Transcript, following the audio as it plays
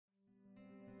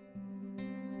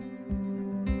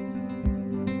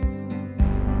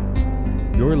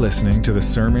You're listening to the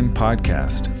Sermon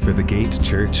Podcast for the Gate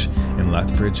Church in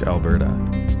Lethbridge, Alberta.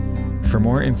 For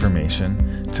more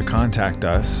information, to contact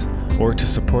us, or to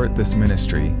support this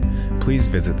ministry, please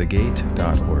visit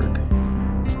thegate.org.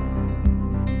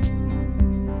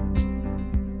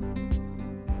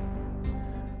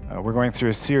 We're going through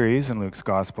a series in Luke's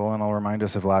Gospel, and I'll remind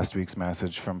us of last week's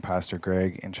message from Pastor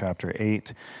Greg in chapter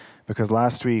 8, because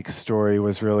last week's story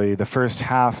was really the first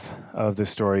half of the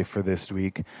story for this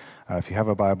week. If you have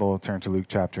a Bible, turn to Luke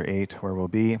chapter 8, where we'll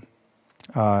be.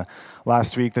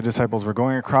 Last week, the disciples were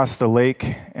going across the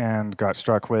lake and got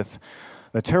struck with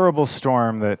the terrible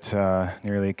storm that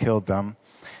nearly killed them.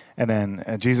 And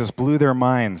then Jesus blew their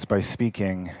minds by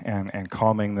speaking and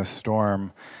calming the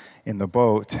storm in the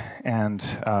boat. And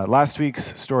last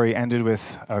week's story ended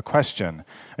with a question,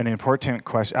 an important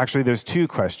question. Actually, there's two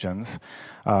questions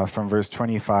from verse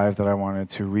 25 that I wanted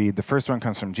to read. The first one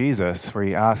comes from Jesus, where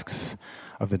he asks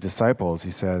of the disciples, he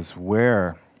says,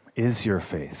 "Where is your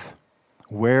faith?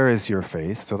 Where is your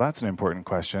faith?" So that's an important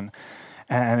question.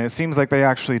 And it seems like they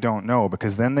actually don't know,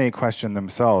 because then they question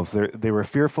themselves. They were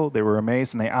fearful, they were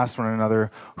amazed, and they asked one another,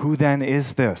 "Who then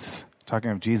is this?" Talking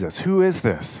of Jesus. Who is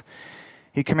this?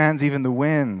 He commands even the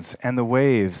winds and the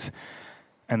waves,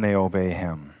 and they obey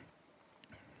him.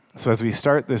 So as we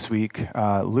start this week,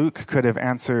 Luke could have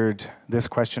answered this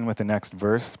question with the next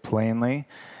verse plainly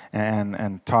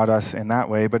and taught us in that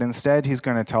way, but instead he's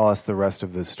going to tell us the rest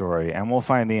of the story, and we'll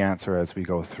find the answer as we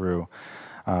go through.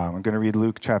 I'm going to read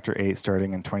Luke chapter 8,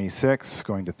 starting in 26,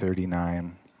 going to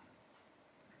 39.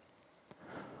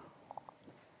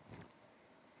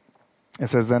 It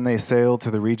says, "Then they sailed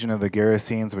to the region of the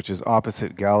Gerasenes, which is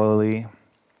opposite Galilee.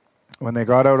 When they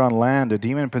got out on land, a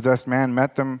demon-possessed man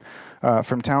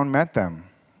from town met them.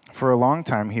 For a long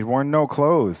time he'd worn no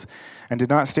clothes and did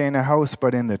not stay in a house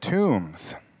but in the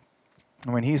tombs.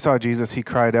 And when he saw Jesus, he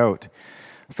cried out,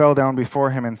 fell down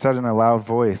before him and said in a loud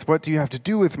voice, 'What do you have to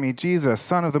do with me, Jesus,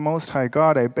 Son of the Most High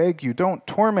God? I beg you, don't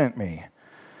torment me.'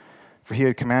 For he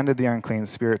had commanded the unclean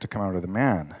spirit to come out of the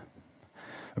man.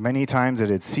 Many times it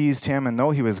had seized him, and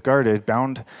though he was guarded,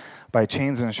 bound by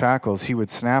chains and shackles, he would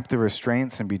snap the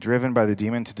restraints and be driven by the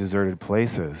demon to deserted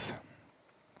places.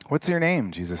 'What's your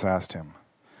name?' Jesus asked him.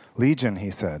 'Legion,'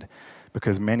 he said,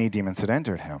 because many demons had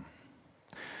entered him.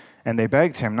 And they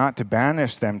begged him not to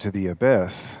banish them to the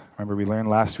abyss." Remember, we learned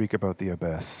last week about the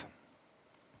abyss.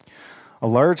 A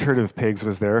large herd of pigs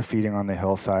was there feeding on the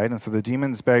hillside, and so the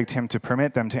demons begged him to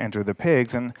permit them to enter the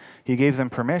pigs, and he gave them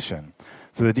permission.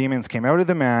 So the demons came out of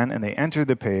the man, and they entered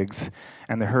the pigs,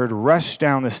 and the herd rushed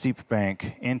down the steep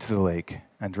bank into the lake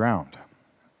and drowned.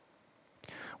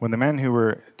 When the men who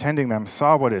were tending them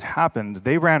saw what had happened,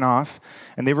 they ran off,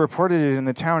 and they reported it in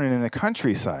the town and in the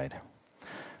countryside.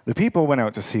 The people went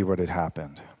out to see what had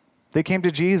happened. They came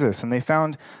to Jesus, and they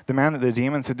found the man that the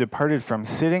demons had departed from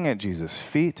sitting at Jesus'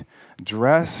 feet,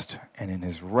 dressed and in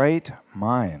his right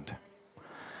mind.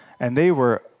 And they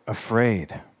were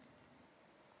afraid.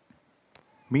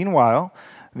 Meanwhile,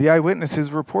 the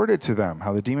eyewitnesses reported to them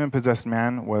how the demon-possessed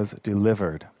man was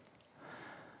delivered.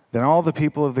 Then all the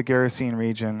people of the Gerasene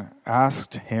region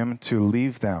asked him to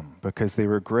leave them because they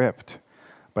were gripped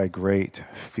by great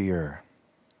fear.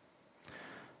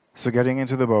 So getting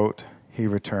into the boat, he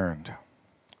returned.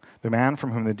 The man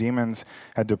from whom the demons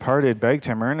had departed begged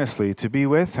him earnestly to be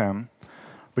with him,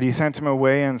 but he sent him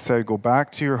away and said, "Go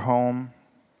back to your home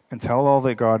and tell all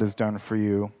that God has done for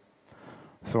you."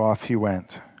 So off he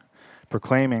went,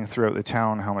 proclaiming throughout the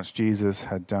town how much Jesus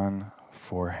had done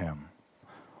for him.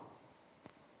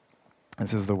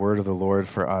 This is the word of the Lord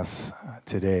for us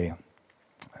today.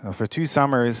 Now, for 2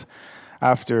 summers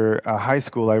after high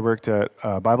school, I worked at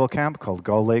a Bible camp called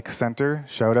Gull Lake Center.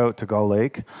 Shout out to Gull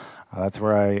Lake. That's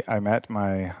where I met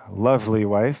my lovely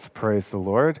wife, praise the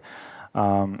Lord.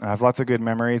 I have lots of good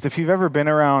memories. If you've ever been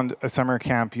around a summer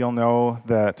camp, you'll know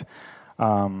that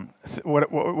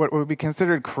what would be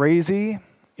considered crazy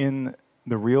in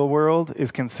the real world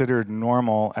is considered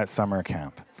normal at summer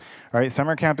camp. All right,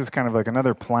 summer camp is kind of like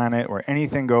another planet where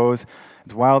anything goes.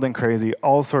 It's wild and crazy.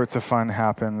 All sorts of fun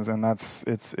happens, and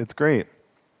it's great.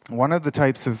 One of the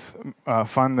types of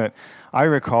fun that I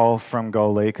recall from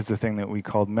Gull Lake is the thing that we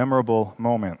called memorable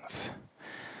moments.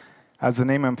 As the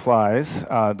name implies,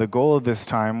 the goal of this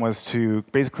time was to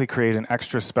basically create an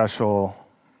extra special,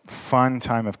 fun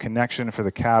time of connection for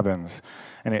the cabins,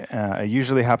 and it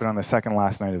usually happened on the second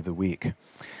last night of the week.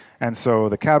 And so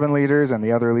the cabin leaders and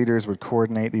the other leaders would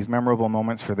coordinate these memorable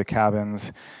moments for the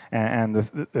cabins. And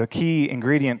the key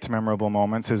ingredient to memorable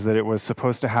moments is that it was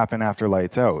supposed to happen after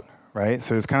lights out, right?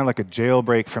 So it's kind of like a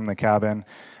jailbreak from the cabin.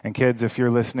 And kids, if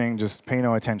you're listening, just pay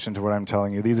no attention to what I'm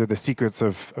telling you. These are the secrets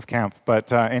of camp.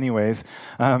 But anyways,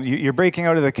 you're breaking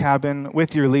out of the cabin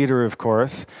with your leader, of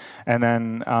course, and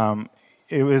then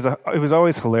it was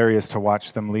always hilarious to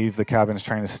watch them leave the cabins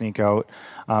trying to sneak out,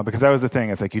 because that was the thing.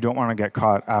 It's like you don't want to get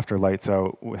caught after lights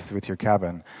out with your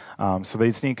cabin. So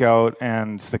they'd sneak out,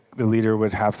 and the leader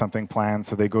would have something planned.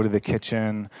 So they'd go to the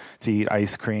kitchen to eat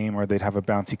ice cream, or they'd have a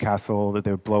bouncy castle that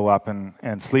they would blow up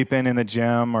and sleep in the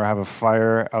gym, or have a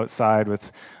fire outside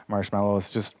with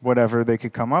marshmallows, just whatever they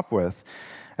could come up with.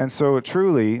 And so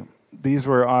truly, these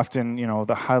were often,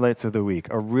 the highlights of the week,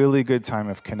 a really good time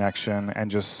of connection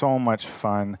and just so much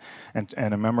fun and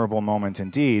a memorable moment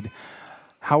indeed.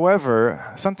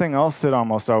 However, something else that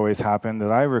almost always happened that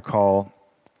I recall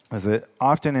is that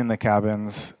often in the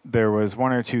cabins, there was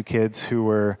one or two kids who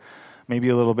were maybe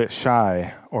a little bit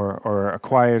shy or a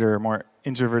quieter, more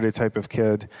introverted type of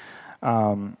kid.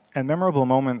 And memorable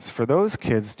moments for those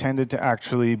kids tended to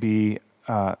actually be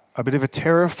a bit of a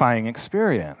terrifying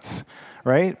experience,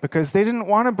 right? Because they didn't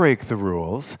want to break the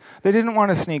rules. They didn't want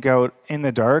to sneak out in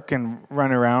the dark and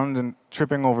run around and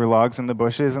tripping over logs in the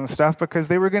bushes and stuff, because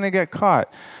they were going to get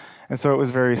caught. And so it was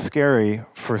very scary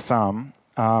for some.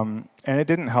 And it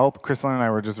didn't help. Crystal and I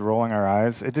were just rolling our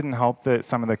eyes. It didn't help that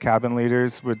some of the cabin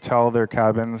leaders would tell their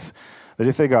cabins that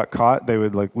if they got caught, they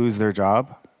would lose their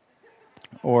job.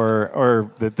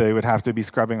 Or that they would have to be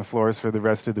scrubbing floors for the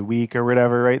rest of the week or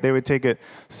whatever, right? They would take it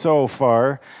so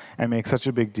far and make such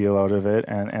a big deal out of it.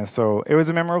 And so it was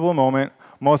a memorable moment,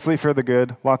 mostly for the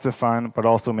good, lots of fun, but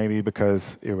also maybe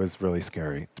because it was really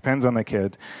scary. Depends on the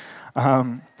kid.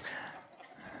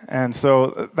 And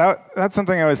so that's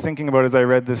something I was thinking about as I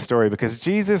read this story, because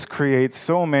Jesus creates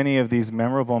so many of these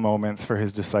memorable moments for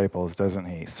his disciples, doesn't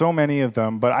he? So many of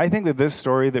them. But I think that this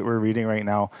story that we're reading right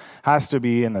now has to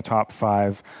be in the top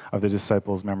 5 of the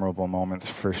disciples' memorable moments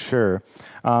for sure.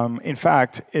 In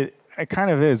fact, it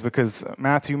kind of is, because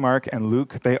Matthew, Mark, and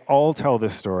Luke, they all tell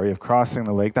this story of crossing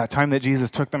the lake, that time that Jesus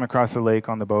took them across the lake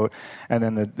on the boat, and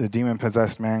then the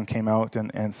demon-possessed man came out,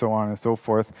 and so on and so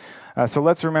forth. So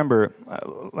let's remember,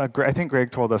 I think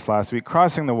Greg told us last week,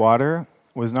 crossing the water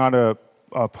was not a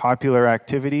popular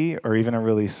activity or even a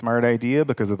really smart idea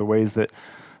because of the ways that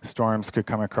storms could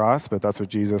come across, but that's what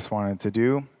Jesus wanted to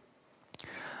do.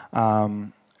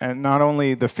 And not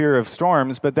only the fear of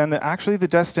storms, but then actually the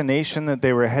destination that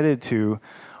they were headed to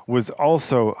was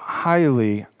also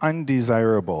highly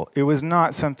undesirable. It was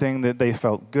not something that they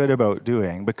felt good about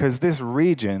doing, because this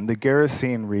region, the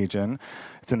Gerasene region,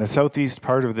 it's in the southeast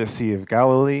part of the Sea of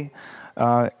Galilee,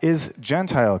 is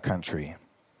Gentile country,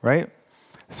 right?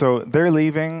 So they're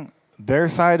leaving their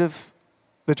side of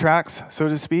the tracks, so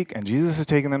to speak, and Jesus is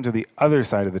taking them to the other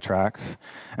side of the tracks.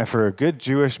 And for a good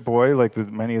Jewish boy like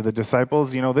many of the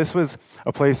disciples, this was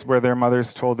a place where their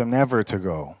mothers told them never to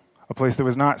go, a place that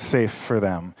was not safe for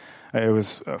them. It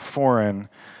was foreign,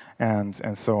 and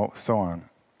so on.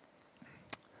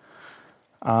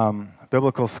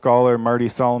 Biblical scholar Marty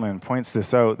Solomon points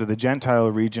this out, that the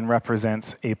Gentile region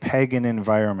represents a pagan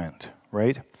environment,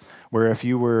 right? Where if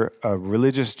you were a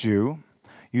religious Jew,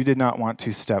 you did not want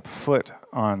to step foot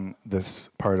on this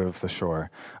part of the shore.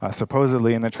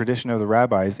 Supposedly, in the tradition of the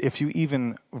rabbis, if you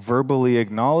even verbally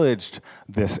acknowledged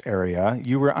this area,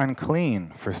 you were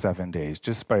unclean for 7 days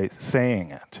just by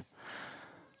saying it.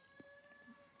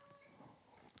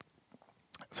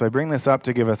 So I bring this up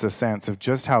to give us a sense of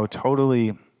just how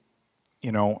totally,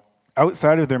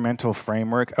 outside of their mental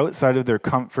framework, outside of their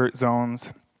comfort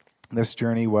zones, this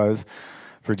journey was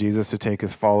for Jesus to take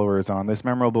his followers on. This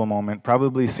memorable moment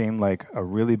probably seemed like a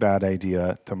really bad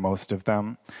idea to most of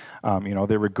them.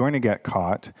 They were going to get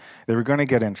caught. They were going to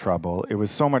get in trouble. It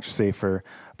was so much safer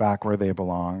back where they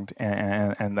belonged,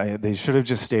 and they should have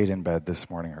just stayed in bed this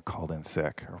morning or called in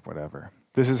sick or whatever.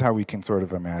 This is how we can sort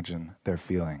of imagine their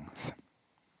feelings.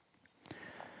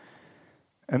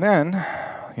 And then,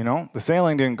 the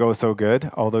sailing didn't go so good,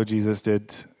 although Jesus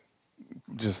did,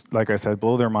 just like I said,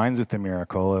 blow their minds with the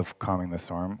miracle of calming the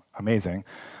storm. Amazing.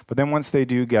 But then once they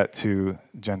do get to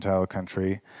Gentile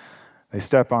country, they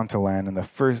step onto land, and the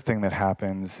first thing that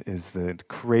happens is the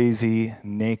crazy,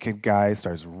 naked guy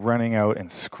starts running out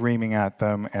and screaming at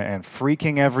them and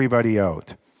freaking everybody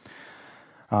out.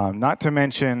 Not to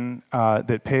mention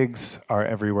that pigs are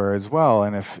everywhere as well.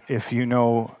 And if you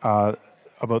know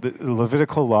about the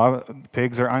Levitical law,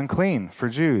 pigs are unclean for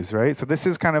Jews, right? So this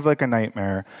is kind of like a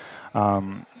nightmare.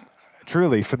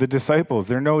 Truly, for the disciples,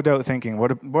 they're no doubt thinking,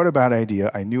 what a bad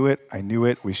idea. I knew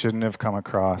it. We shouldn't have come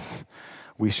across.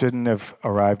 We shouldn't have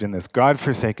arrived in this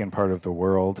God-forsaken part of the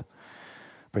world.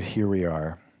 But here we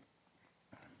are.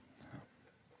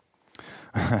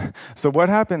 So what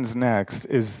happens next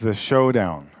is the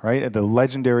showdown, right? The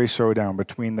legendary showdown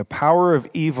between the power of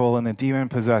evil in the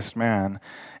demon-possessed man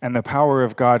and the power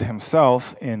of God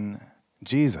himself in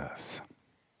Jesus.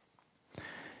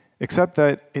 Except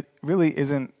that it really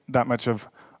isn't that much of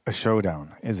a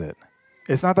showdown, is it?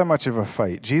 It's not that much of a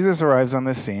fight. Jesus arrives on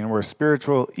the scene where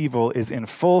spiritual evil is in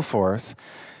full force,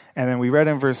 and then we read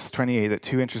in verse 28 that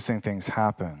two interesting things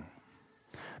happen.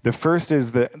 The first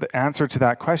is the answer to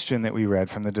that question that we read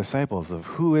from the disciples of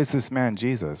who is this man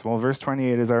Jesus? Well, verse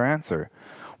 28 is our answer.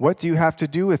 What do you have to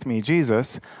do with me,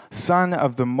 Jesus, Son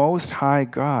of the Most High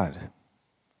God?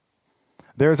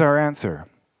 There's our answer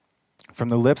from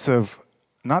the lips of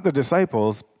not the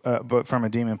disciples, but from a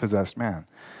demon-possessed man.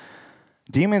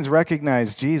 Demons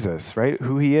recognize Jesus, right,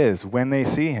 who he is, when they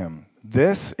see him.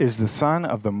 This is the Son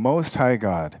of the Most High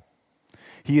God.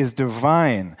 He is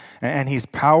divine, and he's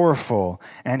powerful,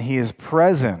 and he is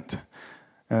present.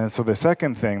 And so the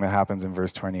second thing that happens in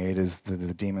verse 28 is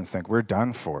the demons think, we're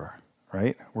done for,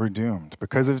 right? We're doomed.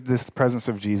 Because of this presence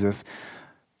of Jesus,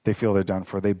 they feel they're done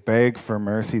for. They beg for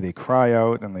mercy, they cry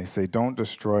out, and they say, don't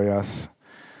destroy us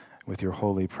with your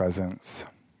holy presence.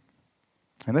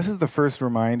 And this is the first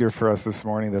reminder for us this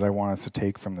morning that I want us to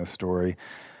take from this story,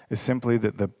 is simply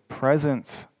that the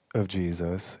presence of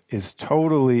Jesus is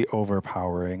totally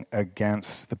overpowering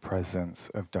against the presence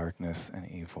of darkness and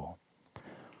evil.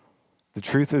 The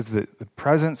truth is that the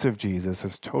presence of Jesus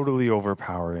is totally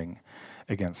overpowering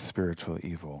against spiritual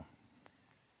evil.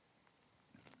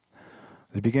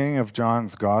 The beginning of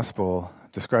John's gospel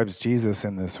describes Jesus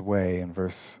in this way in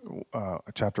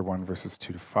chapter 1, verses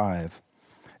 2 to 5.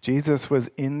 Jesus was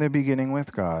in the beginning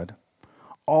with God.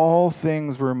 All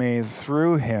things were made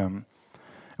through him,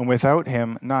 and without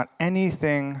him, not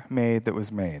anything made that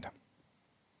was made.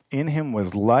 In him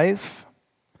was life,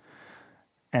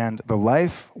 and the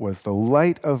life was the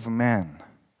light of men.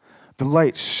 The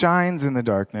light shines in the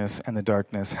darkness, and the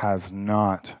darkness has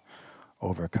not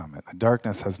overcome it. The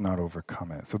darkness has not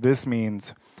overcome it. So this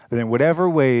means that in whatever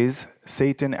ways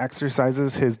Satan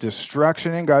exercises his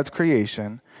destruction in God's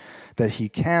creation, that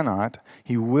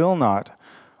he will not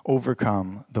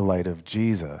overcome the light of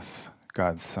Jesus,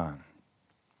 God's Son.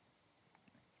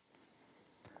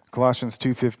 Colossians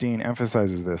 2:15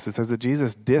 emphasizes this. It says that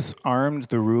Jesus disarmed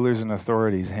the rulers and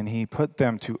authorities, and he put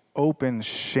them to open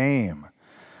shame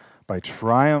by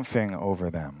triumphing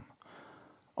over them.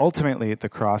 Ultimately at the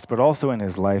cross, but also in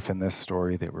his life in this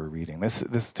story that we're reading.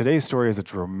 This today's story is a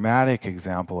dramatic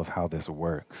example of how this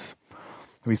works.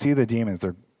 We see the demons,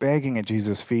 they're begging at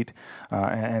Jesus' feet,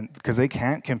 and because they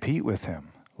can't compete with him.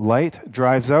 Light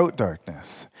drives out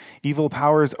darkness. Evil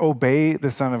powers obey the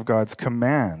Son of God's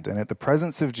command. And at the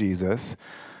presence of Jesus,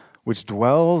 which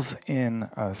dwells in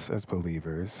us as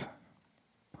believers,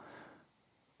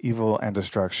 evil and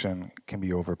destruction can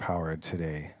be overpowered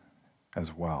today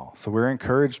as well. So we're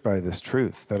encouraged by this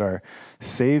truth that our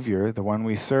Savior, the one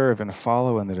we serve and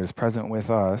follow and that is present with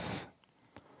us,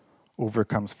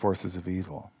 overcomes forces of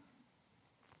evil.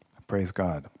 Praise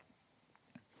God.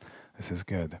 This is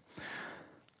good.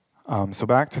 So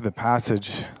back to the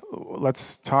passage,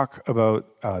 let's talk about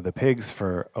the pigs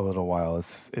for a little while.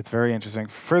 It's very interesting.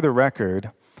 For the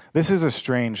record, this is a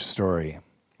strange story,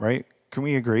 right? Can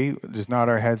we agree? Just nod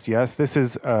our heads, yes. This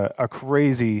is a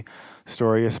crazy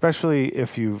story, especially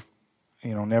if you've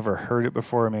never heard it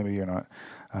before. Maybe you're not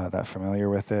that familiar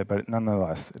with it, but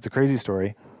nonetheless, it's a crazy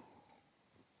story.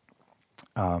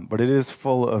 But it is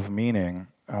full of meaning.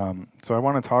 So I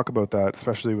want to talk about that,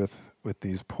 especially with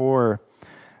these poor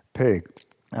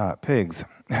pigs.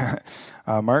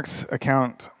 Mark's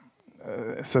account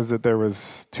says that there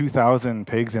was 2,000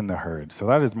 pigs in the herd. So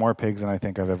that is more pigs than I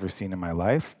think I've ever seen in my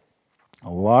life. A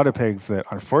lot of pigs that,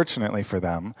 unfortunately for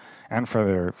them and for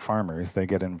their farmers, they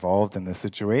get involved in this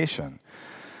situation.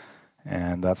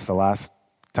 And that's the last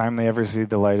time they ever see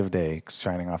the light of day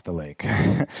shining off the lake.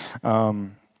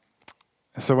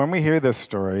 So when we hear this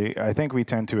story, I think we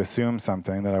tend to assume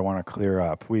something that I want to clear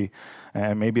up.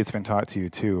 And maybe it's been taught to you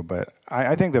too, but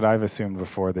I think that I've assumed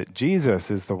before that Jesus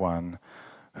is the one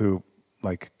who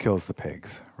kills the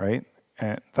pigs, right?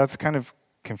 And that's kind of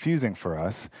confusing for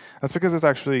us. That's because it's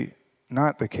actually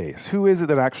not the case. Who is it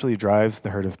that actually drives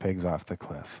the herd of pigs off the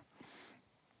cliff?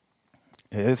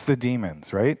 It's the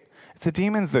demons, right? It's the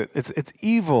demons it's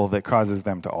evil that causes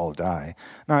them to all die,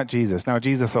 not Jesus. Now,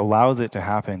 Jesus allows it to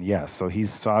happen, yes, so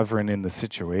he's sovereign in the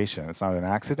situation. It's not an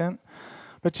accident.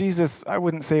 But Jesus, I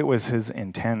wouldn't say it was his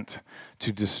intent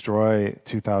to destroy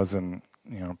 2,000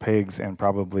 pigs and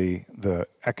probably the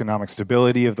economic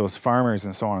stability of those farmers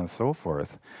and so on and so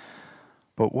forth.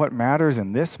 But what matters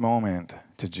in this moment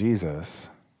to Jesus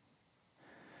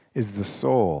is the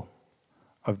soul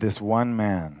of this one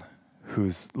man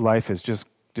whose life is just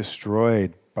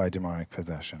destroyed by demonic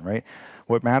possession, right?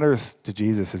 What matters to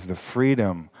Jesus is the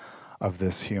freedom of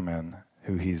this human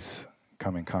who he's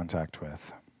come in contact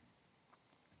with.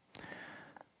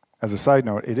 As a side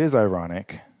note, it is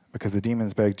ironic because the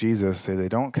demons beg Jesus,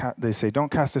 they say, don't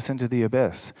cast us into the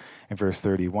abyss in verse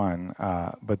 31.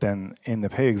 But then in the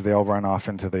pigs, they all run off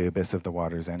into the abyss of the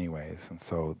waters anyways. And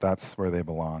so that's where they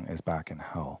belong, is back in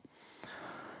hell.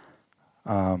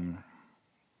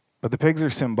 But the pigs are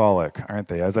symbolic, aren't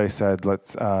they? As I said,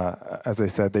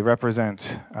 they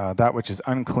represent that which is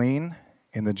unclean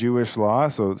in the Jewish law.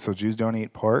 So Jews don't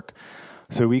eat pork.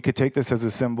 So we could take this as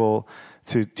a symbol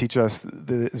to teach us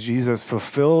that Jesus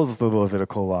fulfills the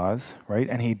Levitical laws, right?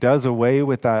 And he does away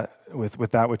with that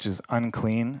which is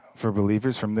unclean for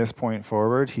believers from this point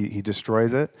forward. He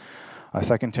destroys it.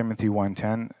 2 Timothy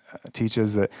 1:10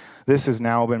 teaches that this has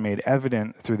now been made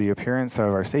evident through the appearance of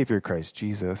our Savior Christ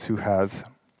Jesus, who has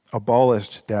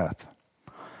abolished death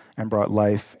and brought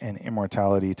life and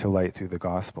immortality to light through the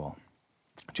gospel.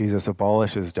 Jesus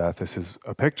abolishes death. This is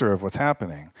a picture of what's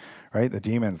happening, right? The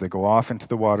demons, they go off into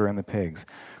the water and the pigs,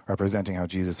 representing how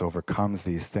Jesus overcomes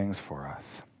these things for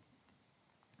us.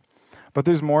 But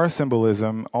there's more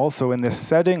symbolism also in this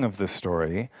setting of the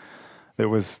story that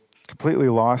was completely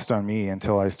lost on me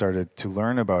until I started to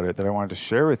learn about it, that I wanted to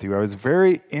share with you. I was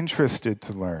very interested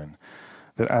to learn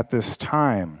that at this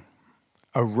time,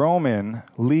 a Roman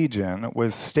legion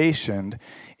was stationed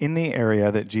in the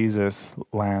area that Jesus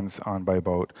lands on by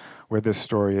boat, where this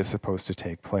story is supposed to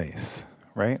take place,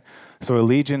 right? So a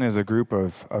legion is a group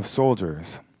of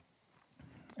soldiers.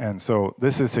 And so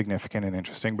this is significant and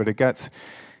interesting, but it gets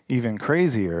even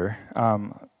crazier.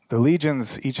 The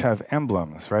legions each have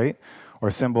emblems, right? Or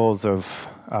symbols of,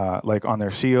 like on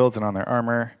their shields and on their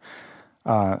armor,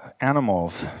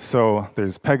 animals. So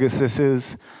there's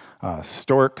Pegasuses,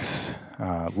 storks,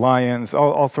 lions,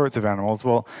 all sorts of animals.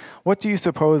 Well, what do you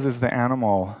suppose is the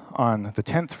animal on the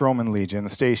 10th Roman Legion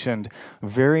stationed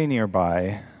very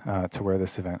nearby to where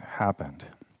this event happened?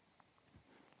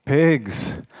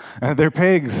 Pigs. They're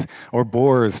pigs, or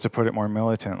boars to put it more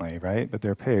militantly, right? But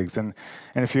they're pigs. And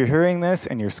if you're hearing this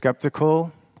and you're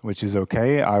skeptical, which is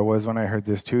okay, I was when I heard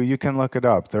this too, you can look it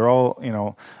up. They're all,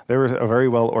 they were very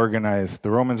well organized.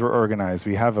 The Romans were organized.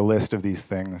 We have a list of these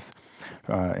things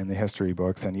in the history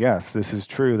books. And yes, this is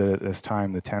true that at this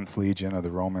time the 10th Legion of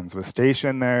the Romans was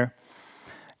stationed there,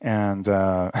 and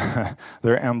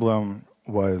their emblem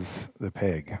was the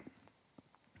pig.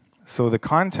 So the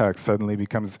context suddenly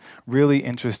becomes really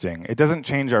interesting. It doesn't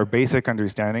change our basic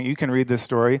understanding. You can read this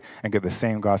story and get the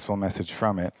same gospel message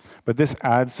from it, but this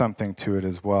adds something to it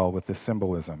as well with the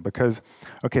symbolism. Because,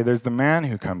 okay, there's the man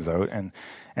who comes out, and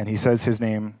he says his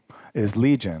name is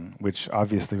Legion, which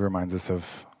obviously reminds us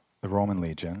of the Roman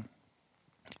Legion.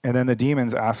 And then the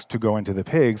demons ask to go into the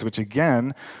pigs, which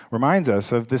again reminds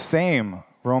us of the same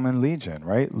Roman legion,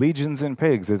 right? Legions and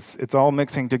pigs. It's all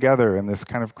mixing together in this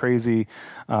kind of crazy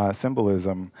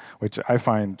symbolism, which I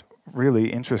find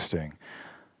really interesting.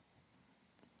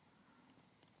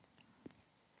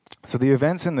 So the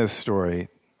events in this story,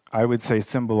 I would say,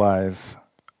 symbolize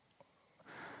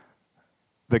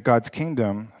that God's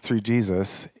kingdom through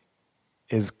Jesus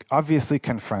is obviously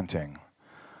confronting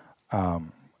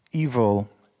evil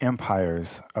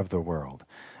empires of the world.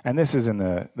 And this is in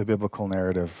the biblical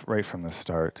narrative right from the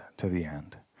start to the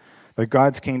end. That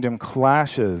God's kingdom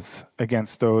clashes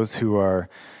against those who are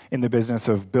in the business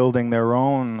of building their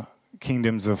own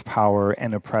kingdoms of power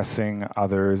and oppressing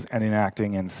others and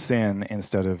enacting in sin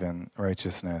instead of in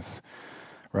righteousness,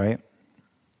 right?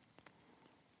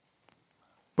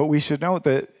 But we should note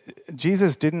that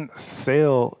Jesus didn't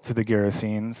sail to the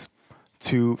Gerasenes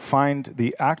to find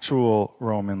the actual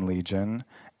Roman legion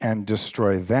and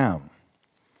destroy them,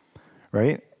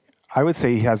 right? I would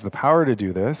say he has the power to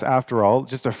do this. After all,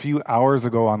 just a few hours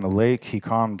ago on the lake, he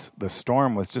calmed the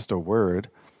storm with just a word.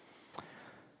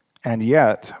 And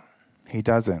yet, he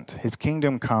doesn't. His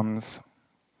kingdom comes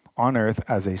on earth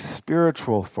as a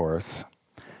spiritual force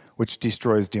which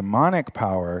destroys demonic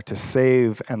power to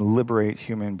save and liberate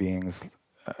human beings,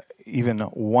 even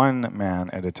one man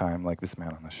at a time, like this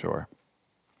man on the shore.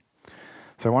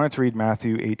 So I wanted to read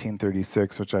Matthew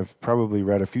 18:36, which I've probably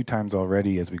read a few times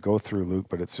already as we go through Luke,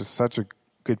 but it's just such a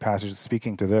good passage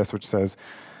speaking to this, which says,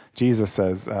 Jesus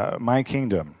says, my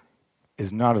kingdom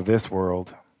is not of this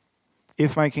world.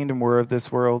 If my kingdom were of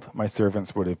this world, my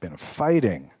servants would have been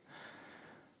fighting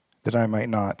that I might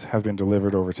not have been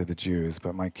delivered over to the Jews,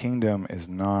 but my kingdom is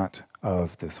not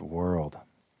of this world.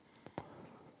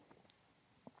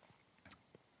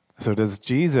 So does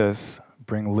Jesus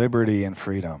bring liberty and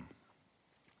freedom?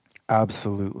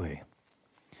 Absolutely.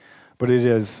 but it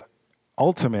is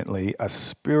ultimately a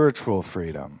spiritual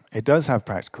freedom. It does have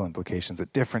practical implications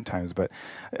at different times, but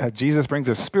Jesus brings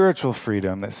a spiritual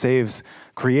freedom that saves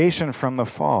creation from the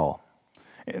fall,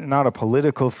 not a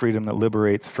political freedom that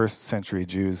liberates first century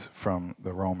Jews from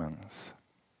the Romans.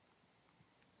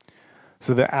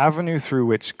 So the avenue through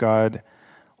which God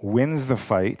wins the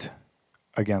fight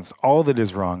against all that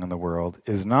is wrong in the world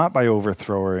is not by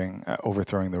overthrowing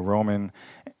the Roman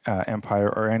Empire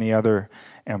or any other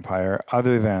empire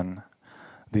other than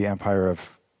the empire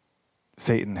of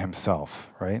Satan himself,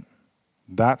 right?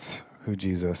 That's who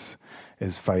Jesus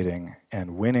is fighting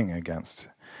and winning against,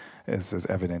 as is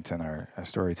evident in our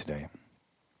story today.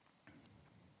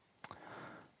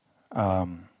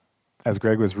 As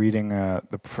Greg was reading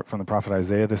from the prophet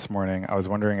Isaiah this morning, I was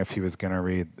wondering if he was going to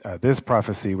read this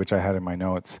prophecy, which I had in my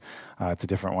notes. It's a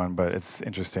different one, but it's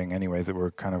interesting anyways that we're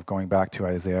kind of going back to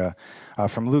Isaiah.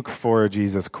 From Luke 4,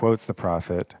 Jesus quotes the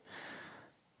prophet,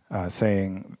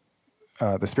 saying,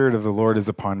 "The Spirit of the Lord is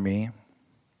upon me,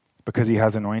 because he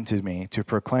has anointed me to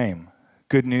proclaim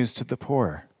good news to the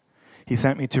poor. He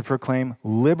sent me to proclaim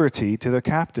liberty to the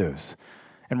captives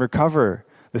and recover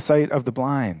the sight of the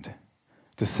blind,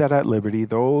 to set at liberty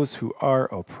those who are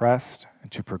oppressed,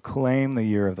 and to proclaim the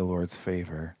year of the Lord's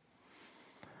favor."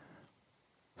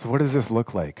 So what does this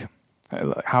look like?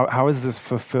 How is this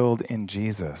fulfilled in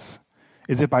Jesus?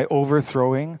 Is it by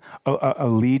overthrowing a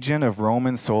legion of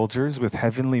Roman soldiers with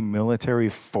heavenly military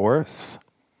force?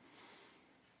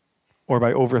 Or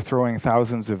by overthrowing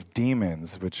thousands of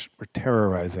demons which were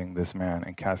terrorizing this man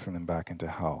and casting them back into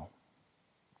hell?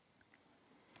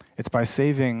 It's by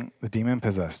saving the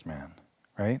demon-possessed man,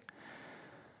 right?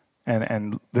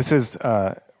 And this is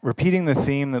repeating the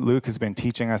theme that Luke has been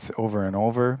teaching us over and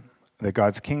over, that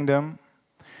God's kingdom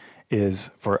is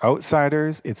for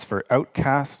outsiders, it's for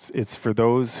outcasts, it's for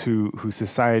those who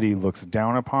society looks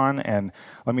down upon. And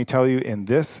let me tell you, in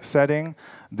this setting,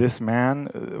 this man,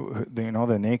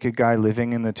 the naked guy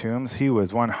living in the tombs, he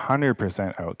was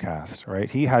 100% outcast,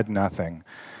 right? He had nothing.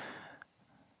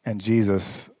 And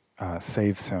Jesus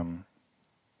saves him,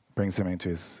 brings him into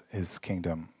his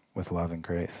kingdom with love and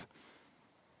grace.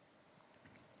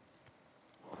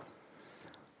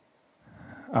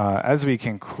 As we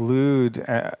conclude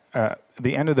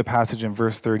the end of the passage in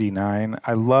verse 39,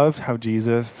 I loved how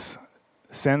Jesus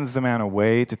sends the man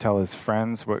away to tell his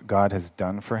friends what God has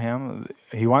done for him.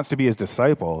 He wants to be his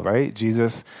disciple, right?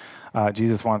 The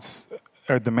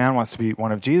man wants to be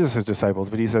one of Jesus' disciples,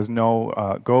 but he says,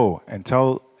 no, go and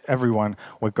tell everyone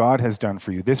what God has done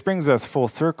for you. This brings us full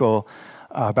circle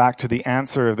back to the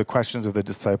answer of the questions of the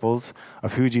disciples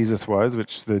of who Jesus was,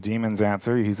 which the demons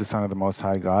answer, he's the Son of the Most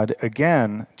High God.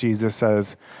 Again, Jesus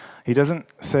says, he doesn't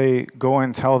say, go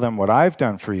and tell them what I've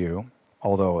done for you,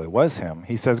 although it was him.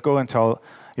 He says, go and tell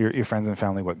your friends and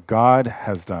family what God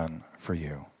has done for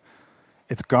you.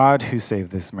 It's God who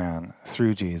saved this man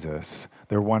through Jesus.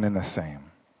 They're one and the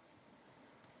same.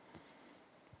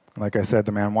 Like I said,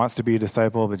 the man wants to be a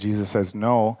disciple, but Jesus says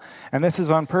no. And this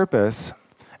is on purpose.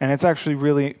 And it's actually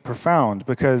really profound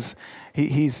because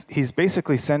he's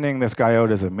basically sending this guy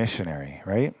out as a missionary,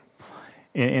 right?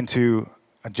 Into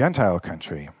a Gentile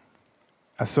country.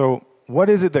 So what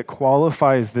is it that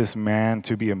qualifies this man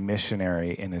to be a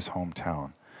missionary in his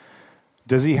hometown?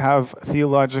 Does he have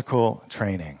theological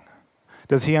training?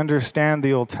 Does he understand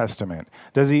the Old Testament?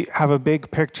 Does he have a big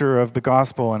picture of the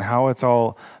gospel and how it's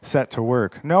all set to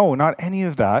work? No, not any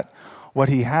of that. What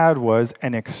he had was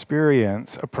an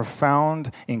experience, a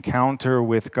profound encounter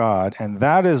with God, and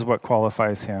that is what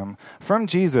qualifies him from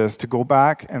Jesus to go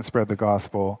back and spread the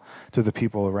gospel to the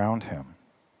people around him.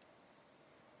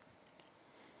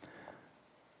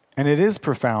 And it is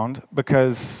profound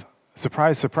because,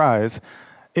 surprise, surprise,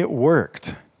 it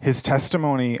worked. His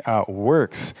testimony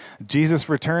works. Jesus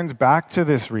returns back to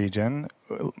this region.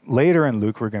 Later in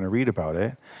Luke, we're going to read about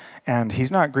it, and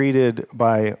he's not greeted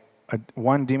by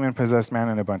one demon-possessed man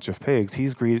and a bunch of pigs.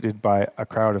 He's greeted by a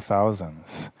crowd of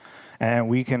thousands. And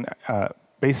we can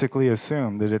basically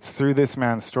assume that it's through this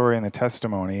man's story and the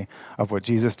testimony of what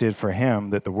Jesus did for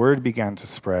him that the word began to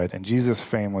spread and Jesus'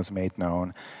 fame was made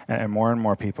known and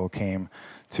more people came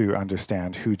to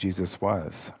understand who Jesus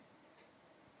was.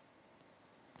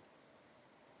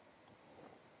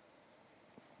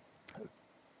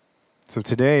 So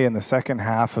today, in the second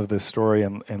half of this story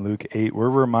in Luke 8, we're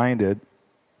reminded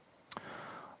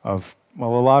of, a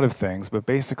lot of things, but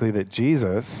basically that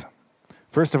Jesus,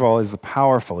 first of all, is the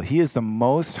powerful. He is the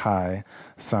Most High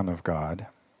Son of God.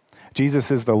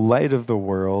 Jesus is the light of the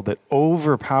world that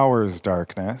overpowers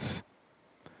darkness,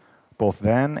 both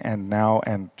then and now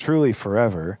and truly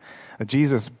forever.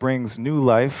 Jesus brings new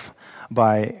life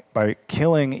by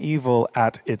killing evil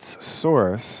at its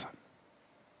source.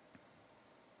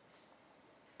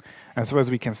 And so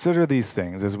as we consider these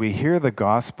things, as we hear the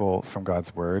gospel from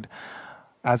God's word,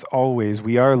 as always,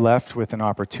 we are left with an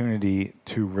opportunity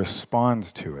to respond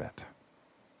to it,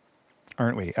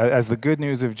 aren't we? As the good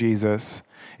news of Jesus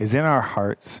is in our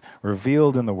hearts,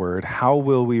 revealed in the word, how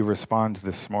will we respond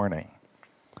this morning?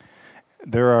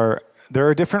 There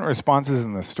are different responses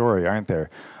in the story, aren't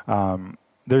there?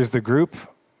 There's the group,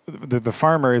 the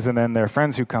farmers, and then their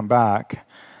friends who come back,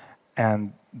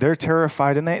 and they're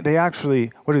terrified, and they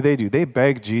actually, what do? They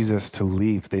beg Jesus to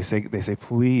leave. They say,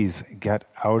 please get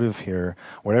out of here.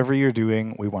 Whatever you're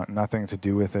doing, we want nothing to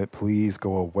do with it. Please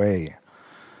go away.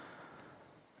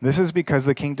 This is because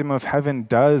the kingdom of heaven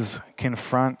does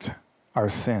confront our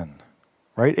sin,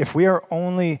 right? If we are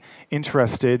only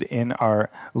interested in our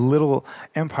little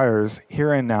empires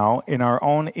here and now, in our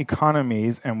own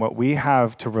economies and what we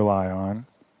have to rely on,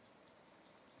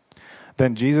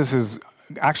 then Jesus is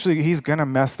actually, he's going to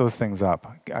mess those things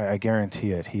up. I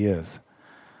guarantee it. He is.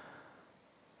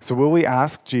 So will we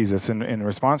ask Jesus, in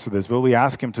response to this, will we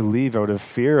ask him to leave out of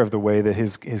fear of the way that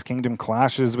his kingdom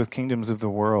clashes with kingdoms of the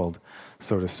world,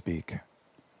 so to speak?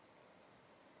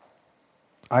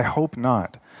 I hope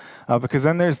not. Because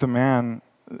then there's the man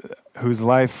whose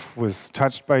life was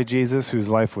touched by Jesus, whose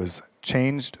life was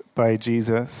changed by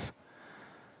Jesus,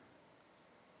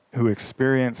 who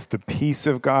experienced the peace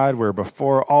of God, where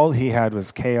before all he had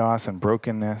was chaos and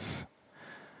brokenness.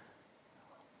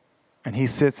 And he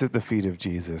sits at the feet of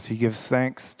Jesus. He gives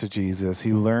thanks to Jesus.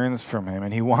 He learns from him,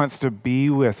 and he wants to be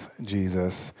with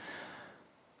Jesus.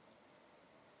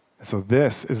 So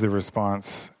this is the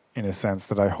response, in a sense,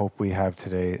 that I hope we have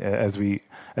today as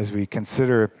we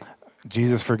consider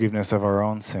Jesus' forgiveness of our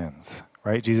own sins,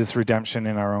 right? Jesus' redemption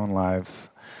in our own lives.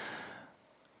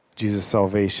 Jesus'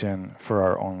 salvation for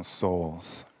our own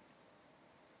souls.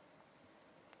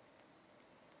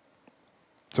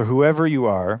 So whoever you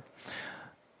are,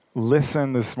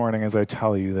 listen this morning as I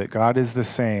tell you that God is the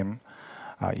same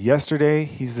yesterday,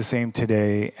 he's the same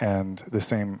today, and the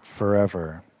same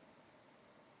forever.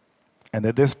 And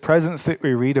that this presence that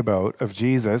we read about of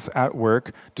Jesus at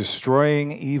work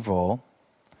destroying evil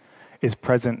is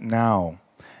present now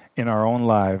in our own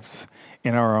lives,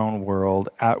 in our own world,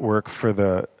 at work for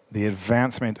the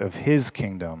advancement of his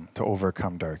kingdom to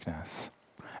overcome darkness.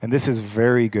 And this is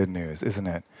very good news, isn't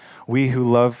it? We who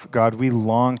love God, we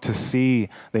long to see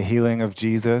the healing of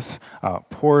Jesus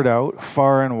poured out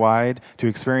far and wide, to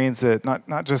experience it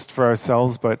not just for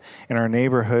ourselves, but in our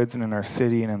neighborhoods and in our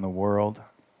city and in the world.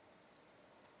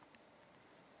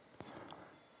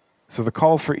 So the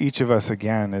call for each of us,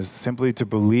 again, is simply to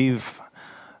believe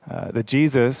that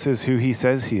Jesus is who he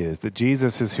says he is, that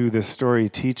Jesus is who this story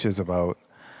teaches about,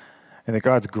 and that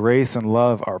God's grace and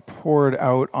love are poured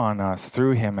out on us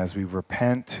through him as we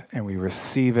repent and we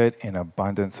receive it in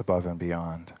abundance above and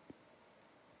beyond.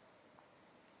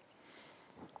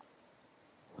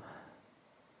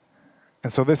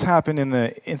 And so this happened in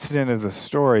the incident of the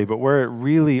story, but where it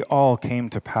really all came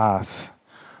to pass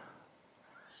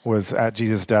was at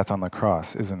Jesus' death on the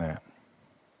cross, isn't it?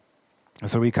 And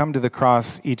so we come to the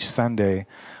cross each Sunday.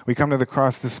 We come to the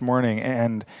cross this morning,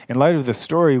 and in light of the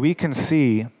story, we can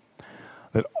see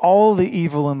that all the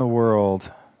evil in the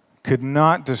world could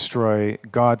not destroy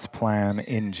God's plan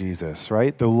in Jesus,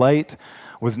 right? The light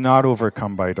was not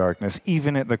overcome by darkness,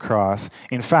 even at the cross.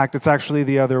 In fact, it's actually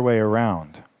the other way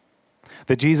around.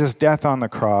 That Jesus' death on the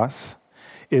cross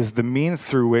is the means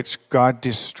through which God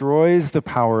destroys the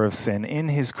power of sin in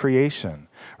his creation,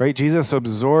 right? Jesus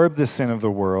absorbed the sin of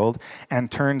the world and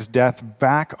turns death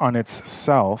back on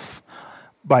itself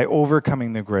by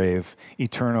overcoming the grave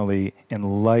eternally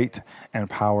in light and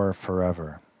power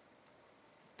forever.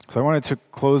 So I wanted to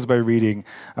close by reading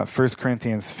 1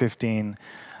 Corinthians 15,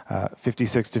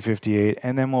 56 to 58,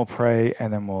 and then we'll pray,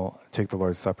 and then we'll take the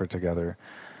Lord's Supper together.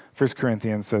 1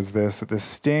 Corinthians says this, that the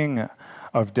sting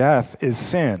of death is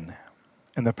sin,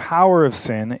 and the power of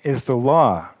sin is the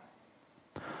law.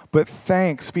 But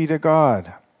thanks be to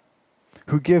God,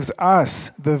 who gives us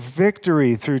the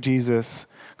victory through Jesus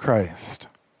Christ.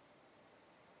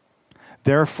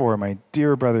 Therefore, my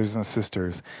dear brothers and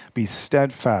sisters, be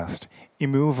steadfast,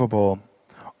 immovable,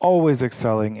 always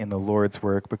excelling in the Lord's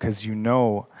work, because you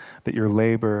know that your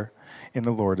labor in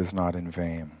the Lord is not in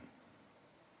vain.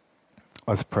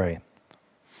 Let's pray.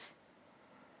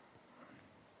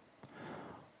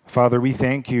 Father, we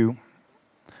thank you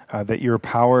that your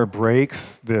power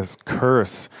breaks this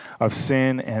curse of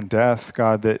sin and death,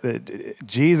 God, that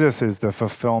Jesus is the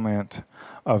fulfillment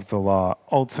of the law,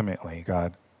 ultimately,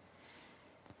 God.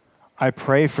 I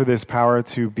pray for this power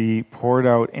to be poured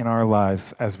out in our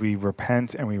lives as we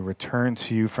repent and we return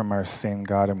to you from our sin,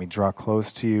 God, and we draw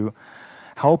close to you.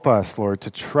 Help us, Lord, to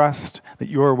trust that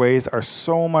your ways are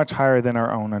so much higher than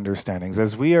our own understandings.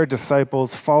 As we are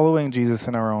disciples following Jesus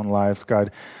in our own lives,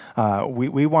 God,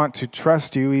 we want to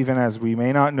trust you even as we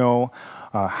may not know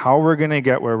how we're going to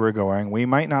get where we're going. We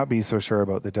might not be so sure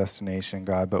about the destination,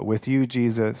 God, but with you,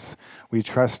 Jesus, we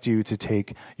trust you to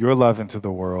take your love into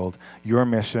the world, your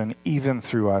mission, even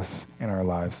through us in our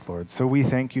lives, Lord. So we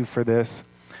thank you for this.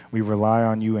 We rely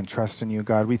on you and trust in you,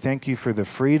 God. We thank you for the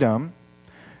freedom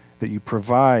that you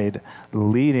provide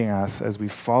leading us as we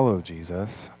follow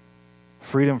Jesus.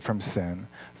 Freedom from sin,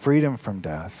 freedom from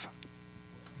death.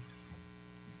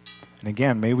 And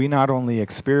again, may we not only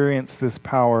experience this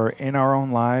power in our own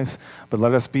lives, but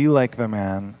let us be like the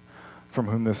man from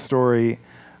whom the story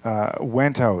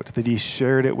went out, that he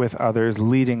shared it with others,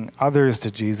 leading others to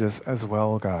Jesus as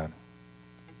well, God.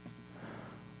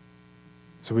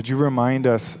 So would you remind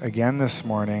us again this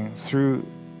morning through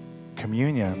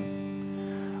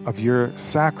communion of your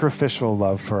sacrificial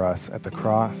love for us at the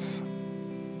cross?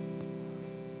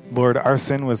 Lord, our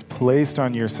sin was placed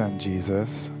on your Son,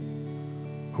 Jesus,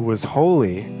 who was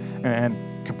holy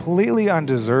and completely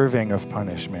undeserving of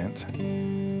punishment,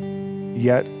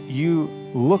 yet you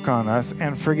look on us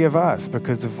and forgive us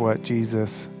because of what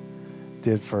Jesus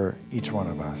did for each one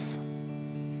of us.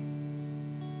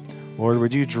 Lord,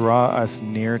 would you draw us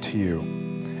near to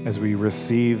you as we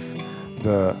receive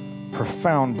the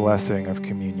profound blessing of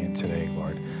communion today,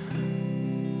 Lord.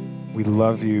 We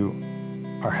love you,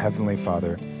 our Heavenly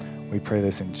Father. We pray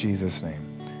this in Jesus'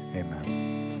 name. Amen.